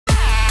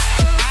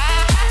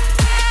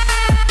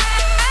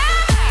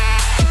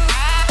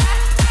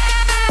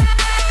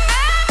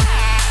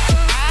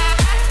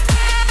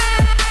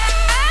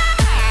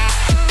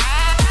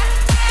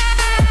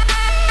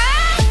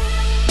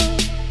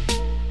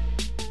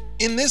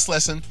In this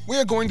lesson, we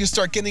are going to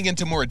start getting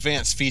into more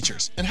advanced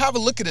features and have a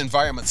look at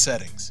environment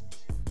settings.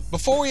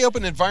 Before we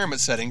open environment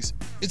settings,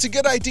 it's a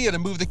good idea to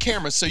move the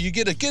camera so you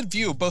get a good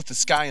view of both the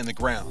sky and the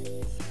ground.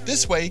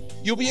 This way,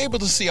 you'll be able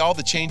to see all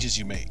the changes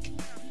you make.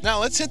 Now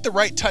let's hit the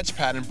right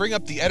touchpad and bring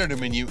up the editor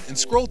menu and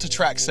scroll to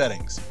track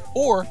settings.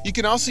 Or you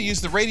can also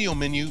use the radial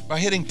menu by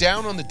hitting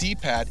down on the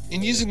D-pad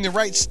and using the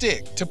right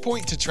stick to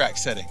point to track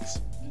settings.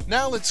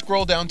 Now let's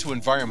scroll down to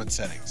environment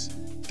settings.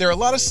 There are a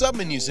lot of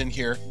submenus in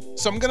here,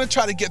 so I'm going to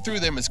try to get through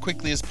them as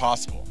quickly as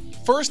possible.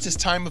 First is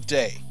time of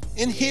day.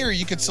 In here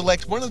you can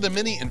select one of the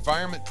many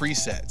environment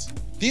presets.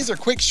 These are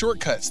quick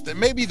shortcuts that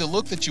may be the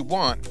look that you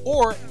want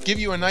or give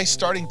you a nice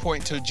starting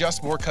point to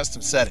adjust more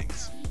custom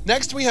settings.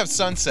 Next we have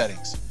sun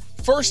settings.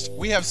 First,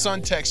 we have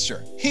sun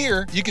texture.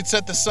 Here, you can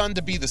set the sun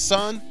to be the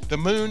sun, the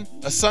moon,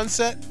 a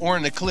sunset, or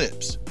an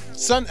eclipse.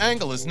 Sun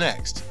angle is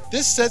next.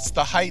 This sets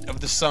the height of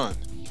the sun.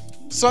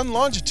 Sun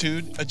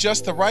longitude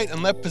adjusts the right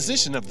and left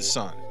position of the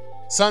sun.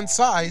 Sun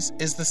size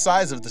is the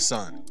size of the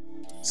sun.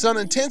 Sun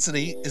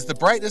intensity is the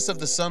brightness of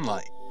the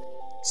sunlight.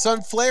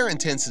 Sun flare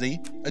intensity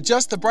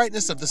adjusts the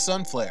brightness of the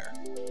sun flare.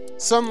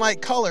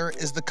 Sunlight color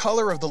is the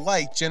color of the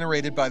light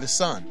generated by the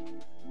sun.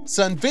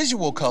 Sun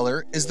visual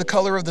color is the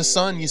color of the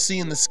sun you see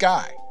in the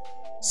sky.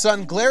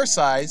 Sun glare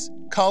size,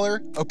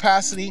 color,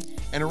 opacity,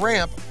 and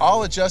ramp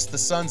all adjust the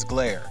sun's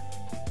glare.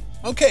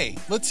 Okay,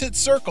 let's hit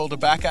circle to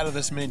back out of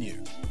this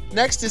menu.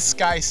 Next is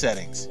sky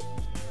settings.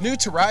 New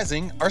to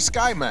Rising are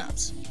sky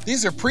maps.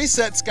 These are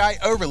preset sky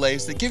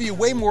overlays that give you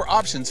way more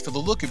options for the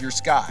look of your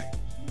sky.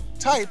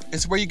 Type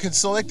is where you can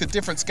select the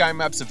different sky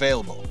maps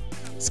available.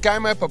 Sky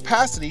map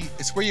opacity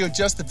is where you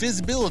adjust the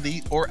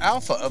visibility or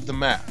alpha of the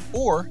map,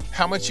 or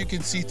how much you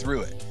can see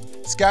through it.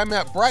 Sky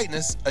map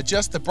brightness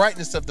adjusts the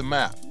brightness of the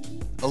map.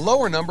 A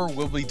lower number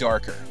will be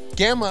darker.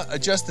 Gamma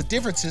adjusts the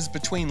differences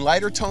between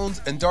lighter tones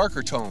and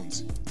darker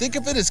tones. Think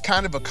of it as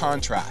kind of a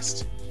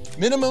contrast.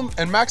 Minimum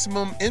and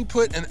maximum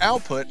input and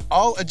output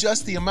all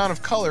adjust the amount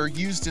of color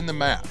used in the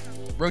map.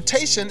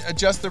 Rotation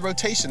adjusts the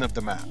rotation of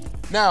the map.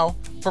 Now,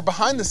 for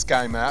behind the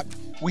sky map,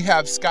 we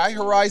have sky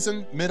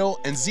horizon, middle,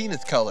 and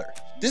zenith color.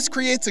 This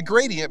creates a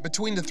gradient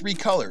between the three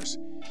colors.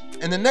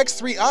 And the next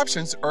three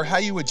options are how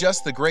you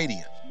adjust the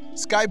gradient.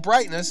 Sky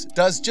brightness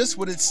does just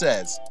what it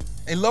says.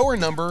 A lower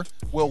number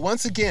will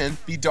once again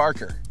be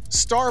darker.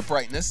 Star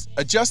brightness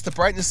adjusts the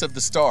brightness of the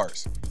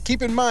stars.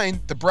 Keep in mind,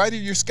 the brighter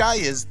your sky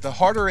is, the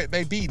harder it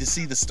may be to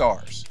see the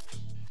stars.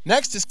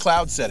 Next is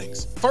cloud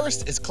settings.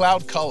 First is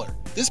cloud color.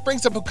 This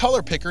brings up a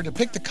color picker to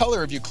pick the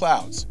color of your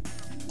clouds.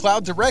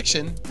 Cloud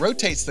direction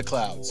rotates the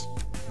clouds.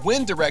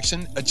 Wind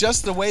direction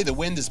adjusts the way the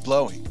wind is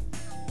blowing.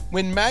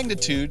 Wind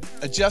magnitude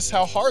adjusts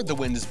how hard the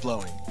wind is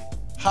blowing.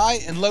 High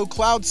and low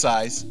cloud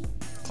size,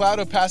 cloud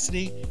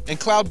opacity, and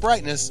cloud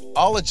brightness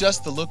all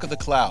adjust the look of the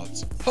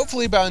clouds.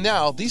 Hopefully by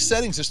now, these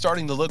settings are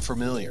starting to look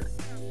familiar.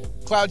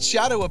 Cloud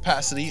shadow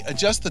opacity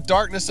adjusts the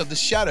darkness of the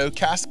shadow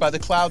cast by the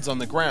clouds on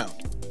the ground.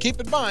 Keep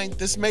in mind,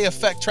 this may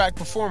affect track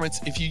performance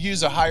if you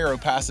use a higher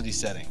opacity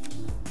setting.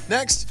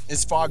 Next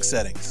is fog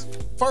settings.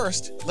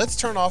 First, let's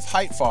turn off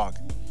height fog.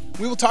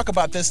 We will talk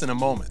about this in a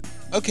moment.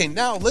 Okay,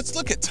 now let's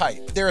look at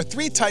type. There are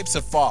three types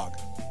of fog,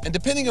 and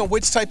depending on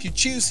which type you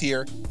choose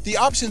here, the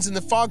options in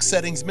the fog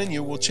settings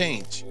menu will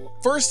change.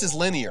 First is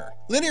linear.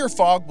 Linear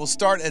fog will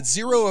start at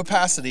 0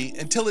 opacity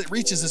until it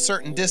reaches a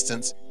certain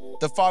distance,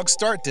 the fog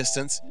start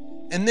distance,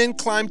 and then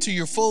climb to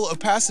your full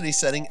opacity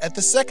setting at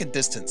the second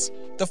distance,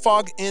 the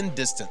fog end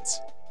distance.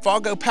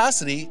 Fog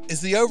opacity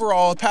is the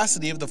overall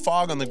opacity of the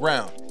fog on the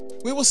ground.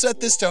 We will set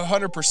this to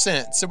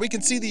 100% so we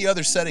can see the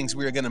other settings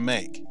we are going to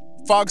make.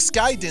 Fog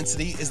sky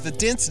density is the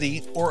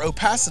density or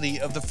opacity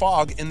of the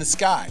fog in the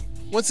sky.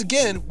 Once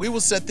again, we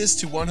will set this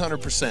to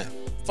 100%.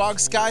 Fog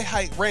sky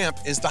height ramp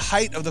is the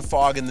height of the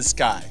fog in the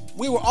sky.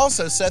 We will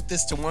also set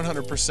this to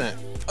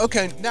 100%.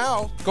 Okay,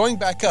 now going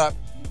back up,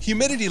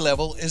 humidity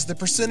level is the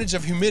percentage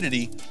of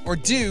humidity or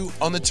dew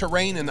on the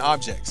terrain and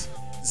objects.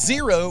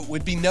 0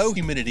 would be no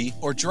humidity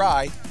or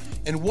dry,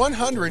 and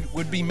 100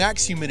 would be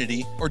max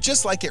humidity or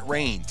just like it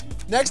rained.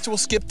 Next, we'll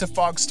skip to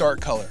fog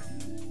start color.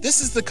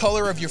 This is the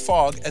color of your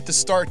fog at the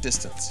start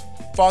distance.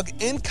 Fog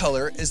end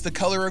color is the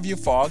color of your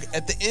fog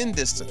at the end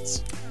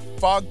distance.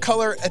 Fog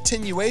color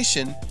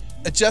attenuation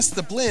adjusts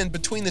the blend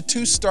between the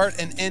two start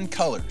and end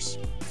colors.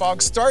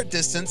 Fog start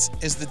distance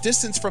is the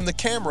distance from the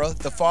camera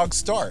the fog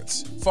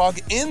starts. Fog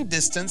end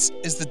distance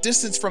is the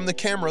distance from the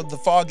camera the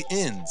fog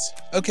ends.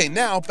 Okay,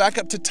 now back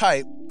up to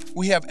type.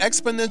 We have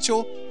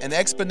exponential and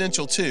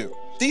exponential 2.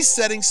 These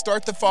settings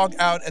start the fog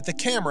out at the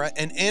camera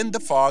and end the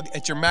fog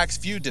at your max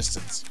view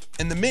distance.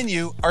 In the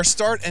menu, our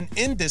start and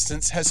end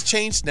distance has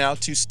changed now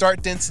to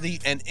start density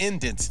and end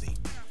density.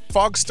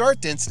 Fog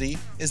start density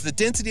is the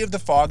density of the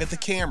fog at the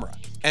camera,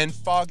 and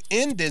fog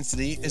end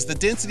density is the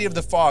density of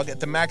the fog at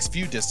the max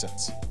view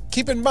distance.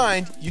 Keep in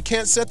mind, you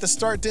can't set the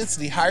start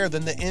density higher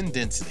than the end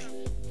density.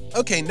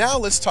 Okay, now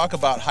let's talk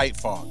about height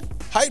fog.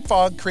 Height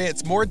fog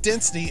creates more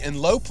density in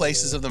low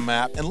places of the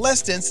map and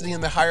less density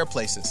in the higher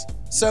places.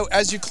 So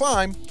as you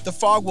climb, the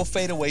fog will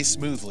fade away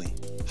smoothly.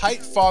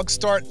 Height fog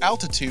start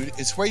altitude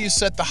is where you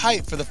set the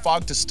height for the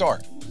fog to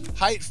start.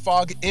 Height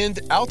fog end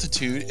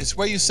altitude is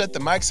where you set the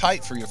max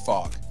height for your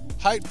fog.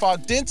 Height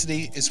fog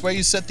density is where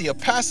you set the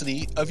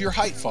opacity of your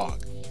height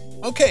fog.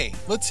 Okay,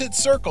 let's hit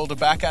circle to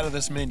back out of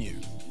this menu.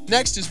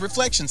 Next is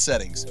reflection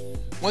settings.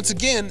 Once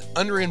again,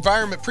 under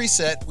environment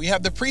preset, we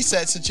have the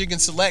presets that you can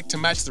select to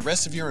match the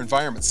rest of your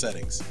environment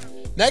settings.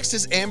 Next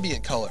is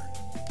ambient color.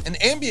 An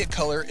ambient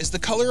color is the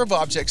color of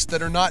objects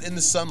that are not in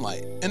the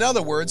sunlight. In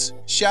other words,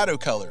 shadow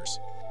colors.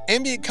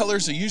 Ambient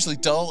colors are usually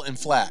dull and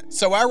flat,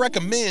 so I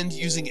recommend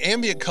using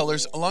ambient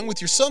colors along with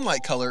your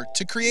sunlight color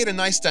to create a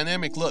nice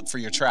dynamic look for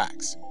your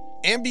tracks.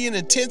 Ambient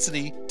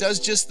intensity does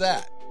just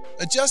that.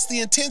 Adjust the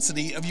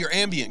intensity of your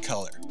ambient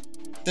color.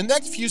 The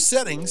next few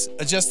settings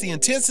adjust the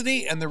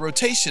intensity and the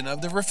rotation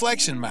of the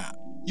reflection map.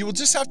 You will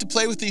just have to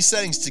play with these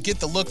settings to get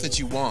the look that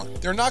you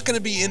want. There are not going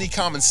to be any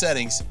common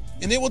settings,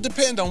 and it will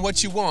depend on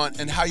what you want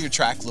and how your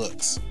track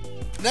looks.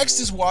 Next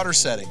is water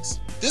settings.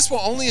 This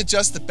will only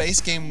adjust the base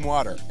game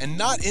water, and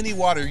not any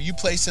water you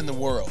place in the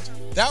world.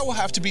 That will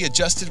have to be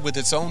adjusted with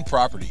its own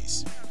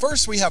properties.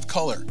 First, we have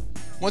color.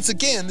 Once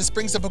again, this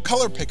brings up a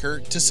color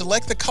picker to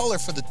select the color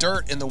for the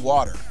dirt in the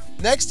water.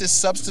 Next is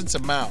substance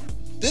amount.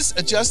 This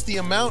adjusts the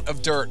amount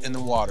of dirt in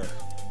the water.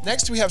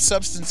 Next, we have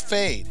substance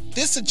fade.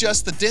 This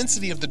adjusts the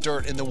density of the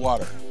dirt in the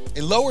water.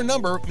 A lower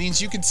number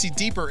means you can see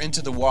deeper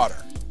into the water.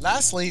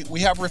 Lastly,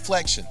 we have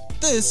reflection.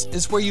 This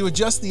is where you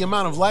adjust the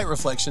amount of light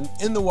reflection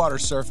in the water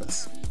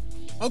surface.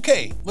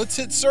 Okay, let's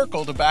hit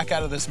circle to back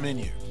out of this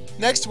menu.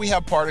 Next, we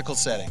have particle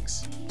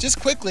settings.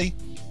 Just quickly,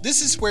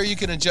 this is where you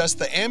can adjust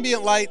the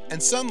ambient light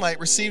and sunlight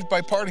received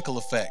by particle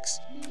effects.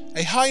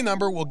 A high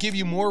number will give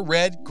you more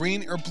red,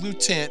 green, or blue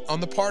tint on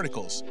the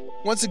particles.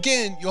 Once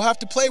again, you'll have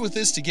to play with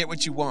this to get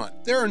what you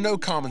want. There are no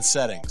common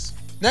settings.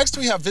 Next,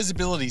 we have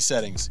visibility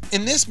settings.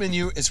 In this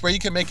menu is where you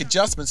can make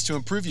adjustments to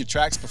improve your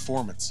track's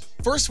performance.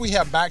 First, we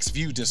have max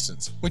view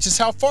distance, which is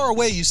how far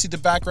away you see the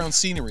background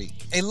scenery.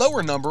 A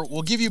lower number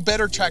will give you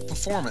better track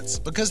performance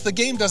because the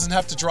game doesn't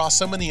have to draw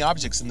so many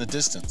objects in the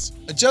distance.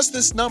 Adjust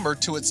this number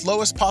to its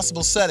lowest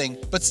possible setting,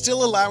 but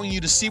still allowing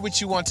you to see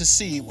what you want to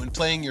see when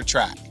playing your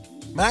track.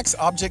 Max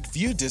object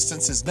view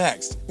distance is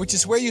next, which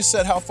is where you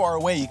set how far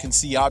away you can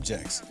see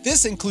objects.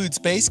 This includes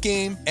base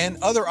game and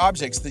other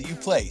objects that you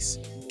place.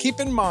 Keep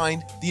in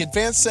mind, the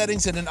advanced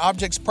settings in an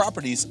object's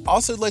properties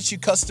also lets you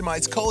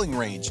customize culling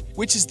range,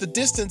 which is the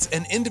distance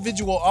an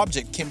individual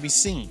object can be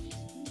seen.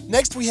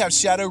 Next, we have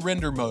shadow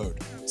render mode.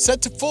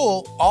 Set to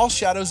full, all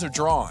shadows are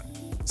drawn.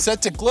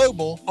 Set to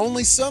global,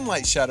 only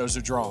sunlight shadows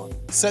are drawn.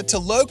 Set to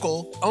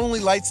local, only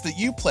lights that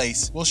you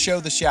place will show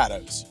the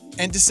shadows.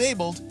 And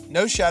disabled,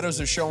 no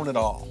shadows are shown at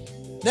all.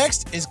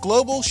 Next is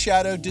global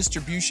shadow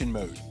distribution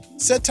mode.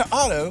 Set to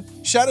auto,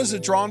 shadows are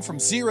drawn from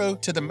 0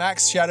 to the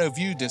max shadow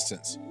view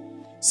distance.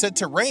 Set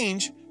to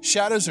range,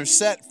 shadows are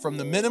set from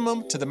the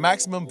minimum to the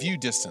maximum view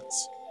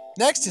distance.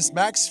 Next is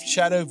max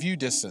shadow view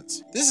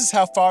distance. This is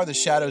how far the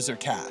shadows are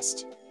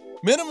cast.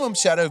 Minimum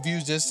shadow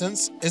view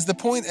distance is the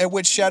point at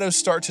which shadows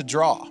start to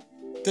draw.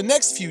 The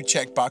next few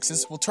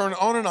checkboxes will turn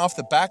on and off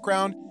the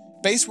background,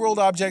 base world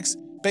objects,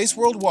 base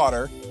world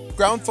water,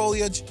 ground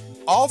foliage,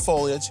 all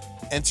foliage,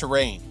 and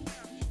terrain.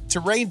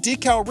 Terrain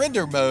decal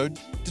render mode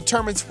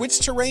determines which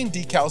terrain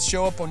decals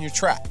show up on your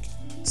track.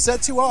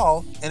 Set to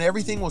all and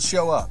everything will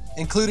show up,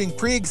 including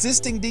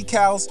pre-existing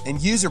decals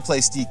and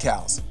user-placed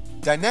decals.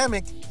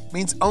 Dynamic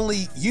means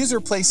only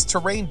user-placed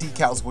terrain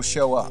decals will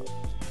show up.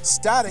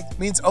 Static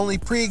means only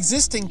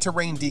pre-existing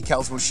terrain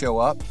decals will show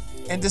up,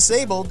 and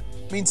disabled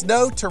means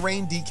no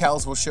terrain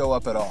decals will show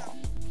up at all.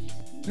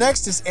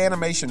 Next is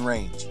animation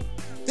range.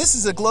 This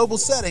is a global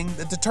setting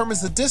that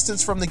determines the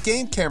distance from the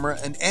game camera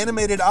an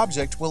animated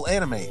object will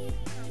animate.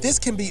 This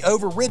can be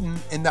overridden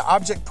in the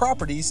object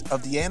properties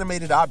of the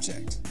animated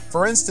object,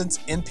 for instance,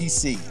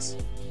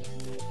 NPCs.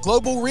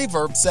 Global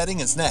reverb setting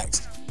is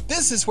next.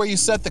 This is where you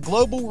set the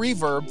global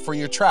reverb for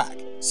your track.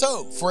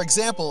 So, for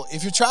example,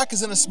 if your track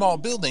is in a small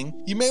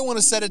building, you may want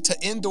to set it to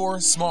indoor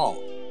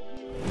small.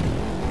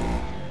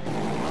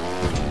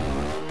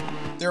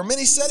 There are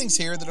many settings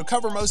here that will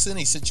cover most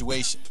any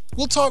situation.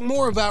 We'll talk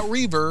more about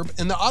reverb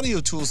in the audio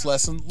tools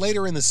lesson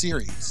later in the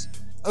series.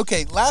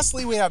 Okay,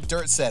 lastly we have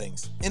dirt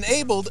settings.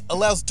 Enabled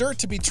allows dirt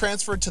to be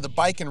transferred to the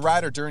bike and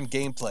rider during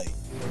gameplay.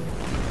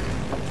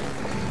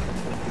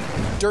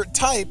 Dirt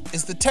type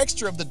is the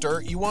texture of the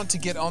dirt you want to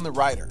get on the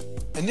rider.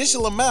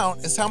 Initial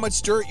amount is how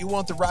much dirt you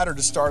want the rider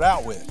to start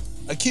out with.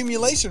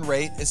 Accumulation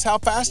rate is how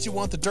fast you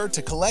want the dirt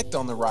to collect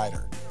on the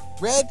rider.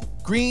 Red,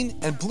 green,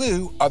 and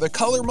blue are the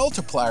color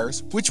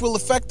multipliers, which will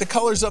affect the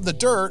colors of the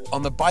dirt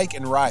on the bike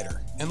and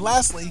rider. And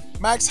lastly,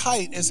 max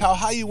height is how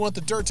high you want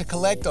the dirt to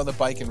collect on the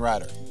bike and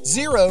rider.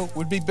 0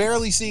 would be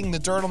barely seeing the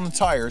dirt on the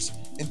tires,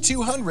 and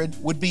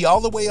 200 would be all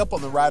the way up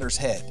on the rider's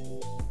head.